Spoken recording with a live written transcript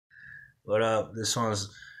What up? This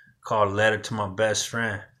one's called Letter to My Best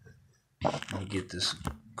Friend. Let me get this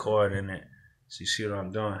chord in it so you see what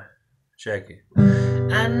I'm doing. Check it.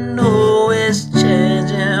 I know it's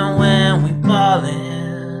changing when we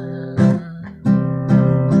ballin'.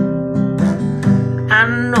 I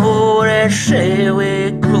know they say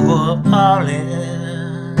we grew up ballin'.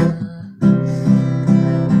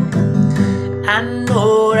 I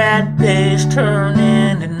know that days turn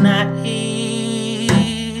into nights.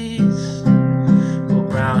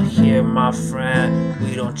 Around here, my friend,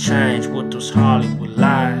 we don't change with those Hollywood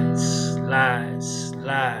lies. Let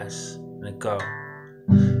go.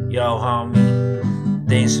 Yo, homie,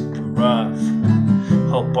 things have been rough.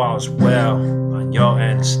 Hope all's well on your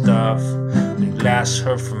end and stuff. When you last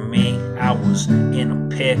heard from me, I was in a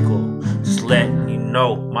pickle. Just letting you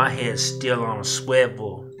know, my head's still on a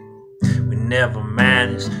swivel. We never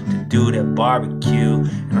managed to do that barbecue,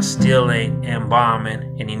 and I still ain't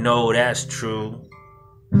embalming, and you know that's true.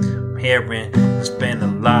 I'm hearing there's been a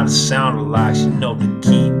lot of sound alikes, you know, the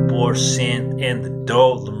keyboard synth and the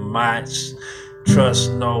Dolomites.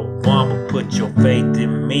 Trust no one, but put your faith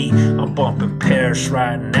in me. I'm bumping Paris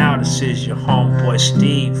right now, this is your homeboy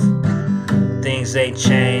Steve. Things ain't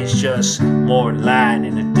changed, just more light.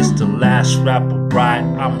 And if this the last rapper right,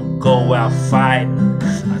 I'ma go out fighting.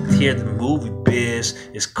 I hear the movie biz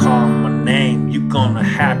is calling my name. You gonna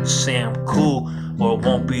have to say I'm cool or it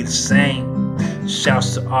won't be the same.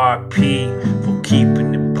 Shouts to RP for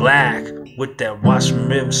keeping it black with that watch from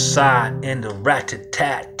Riverside and the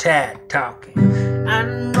rat-tat-tat talking. I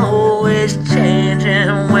know it's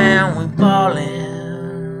changing when we ballin'.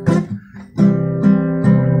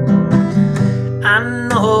 I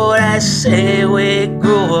know they say we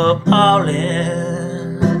grew up ballin'.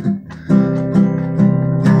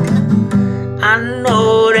 I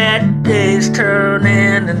know that days turn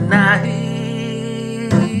into nights.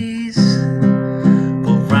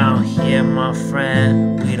 But around here, my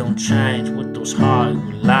friend, we don't change with those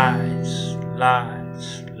Hollywood lies.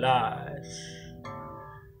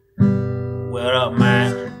 What up,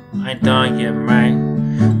 man? I ain't done yet,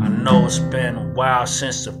 man. I know it's been a while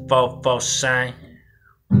since the fofo sang.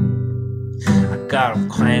 I got them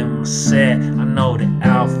claiming my set. I know the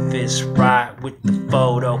outfit's right with the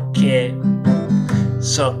photo kit.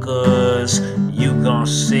 Suckers, you gon'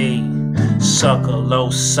 see. Sucker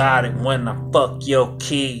low-sided when I fuck your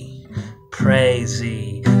key.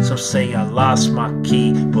 Crazy. Some say I lost my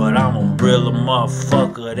key, but I'm a realer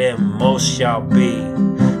motherfucker than most y'all be.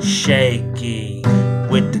 Shaky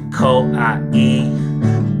with the code I eat.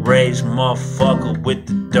 Raised motherfucker with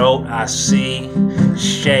the dope I see.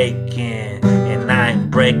 Shaking, and I ain't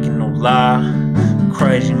breaking no law.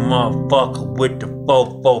 Crazy motherfucker with the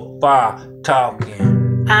 445 talking.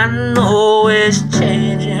 I know it's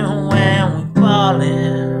changing when we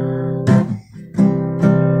ballin'.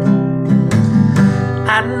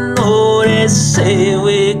 I know they say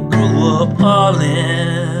we grew up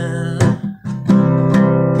ballin'.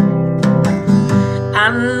 I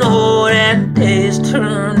know that days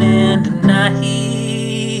turn into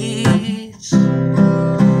nights.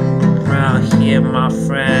 Around here, my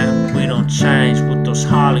friend, we don't change with those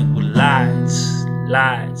Hollywood lights.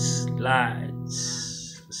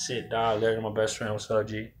 That's it, dog. Letter to my best friend. What's up,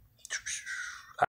 G?